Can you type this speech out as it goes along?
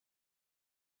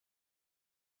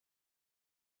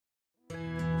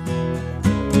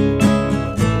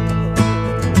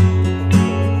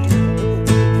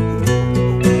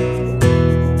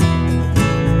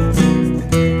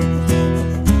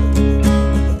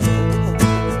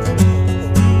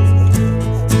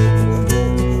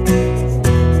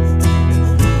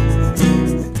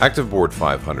ActivBoard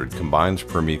 500 combines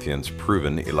Promethean's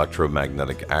proven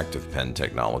electromagnetic active pen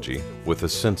technology with a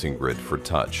sensing grid for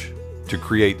touch to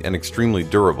create an extremely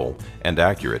durable and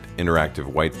accurate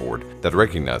interactive whiteboard that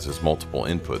recognizes multiple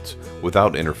inputs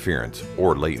without interference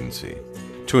or latency.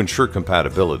 To ensure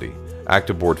compatibility,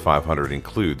 ActivBoard 500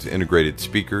 includes integrated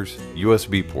speakers,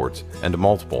 USB ports, and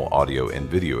multiple audio and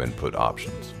video input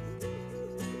options.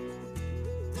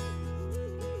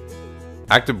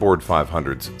 ActivBoard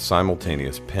 500's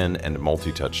simultaneous pen and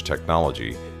multi-touch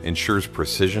technology ensures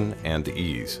precision and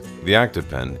ease. The Active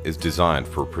Pen is designed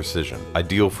for precision,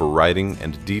 ideal for writing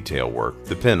and detail work.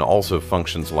 The pen also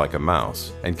functions like a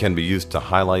mouse and can be used to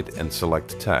highlight and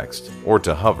select text, or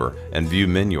to hover and view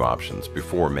menu options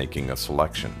before making a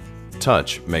selection.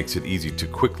 Touch makes it easy to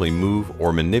quickly move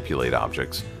or manipulate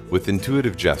objects with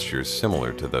intuitive gestures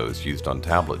similar to those used on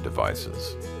tablet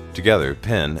devices. Together,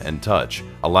 Pen and Touch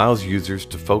allows users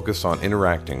to focus on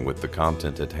interacting with the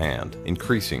content at hand,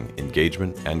 increasing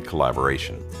engagement and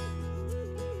collaboration.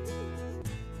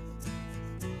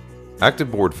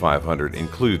 ActivBoard 500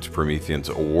 includes Promethean's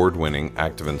award-winning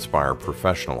ActivInspire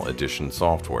Professional Edition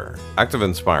software.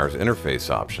 ActivInspire's interface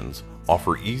options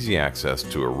offer easy access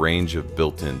to a range of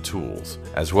built-in tools,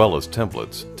 as well as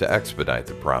templates to expedite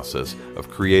the process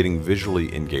of creating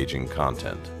visually engaging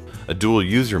content. A dual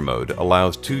user mode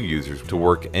allows two users to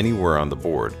work anywhere on the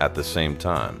board at the same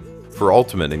time. For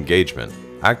ultimate engagement,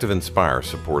 ActivInspire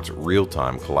supports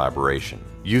real-time collaboration.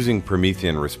 Using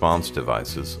Promethean response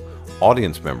devices,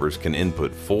 audience members can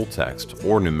input full text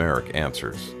or numeric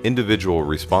answers. Individual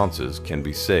responses can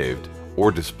be saved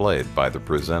or displayed by the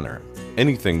presenter.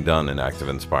 Anything done in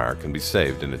ActivInspire can be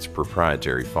saved in its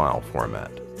proprietary file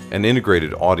format. An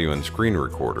integrated audio and screen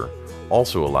recorder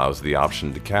also allows the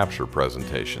option to capture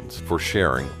presentations for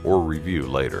sharing or review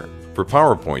later. For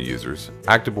PowerPoint users,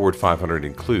 ActivBoard 500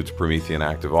 includes Promethean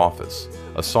ActivOffice,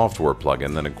 a software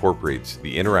plugin that incorporates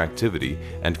the interactivity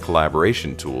and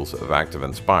collaboration tools of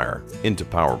ActivInspire into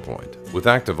PowerPoint. With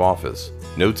ActivOffice,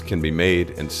 notes can be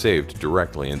made and saved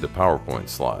directly into PowerPoint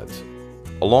slides.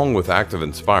 Along with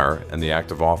ActivInspire and the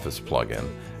ActivOffice plugin,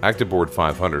 ActivBoard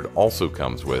 500 also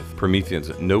comes with Promethean's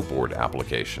Noteboard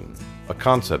application, a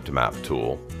concept map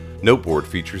tool. Noteboard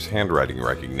features handwriting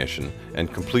recognition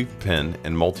and complete pen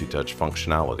and multi-touch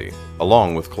functionality,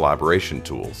 along with collaboration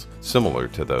tools similar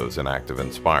to those in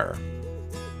ActivInspire.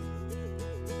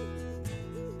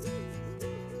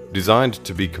 Designed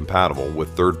to be compatible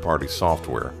with third-party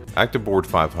software, ActivBoard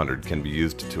 500 can be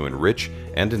used to enrich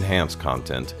and enhance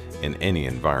content in any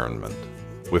environment.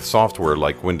 With software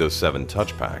like Windows 7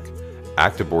 TouchPack,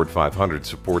 ActivBoard 500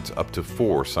 supports up to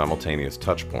 4 simultaneous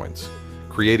touch points,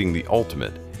 creating the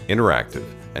ultimate interactive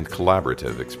and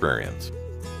collaborative experience.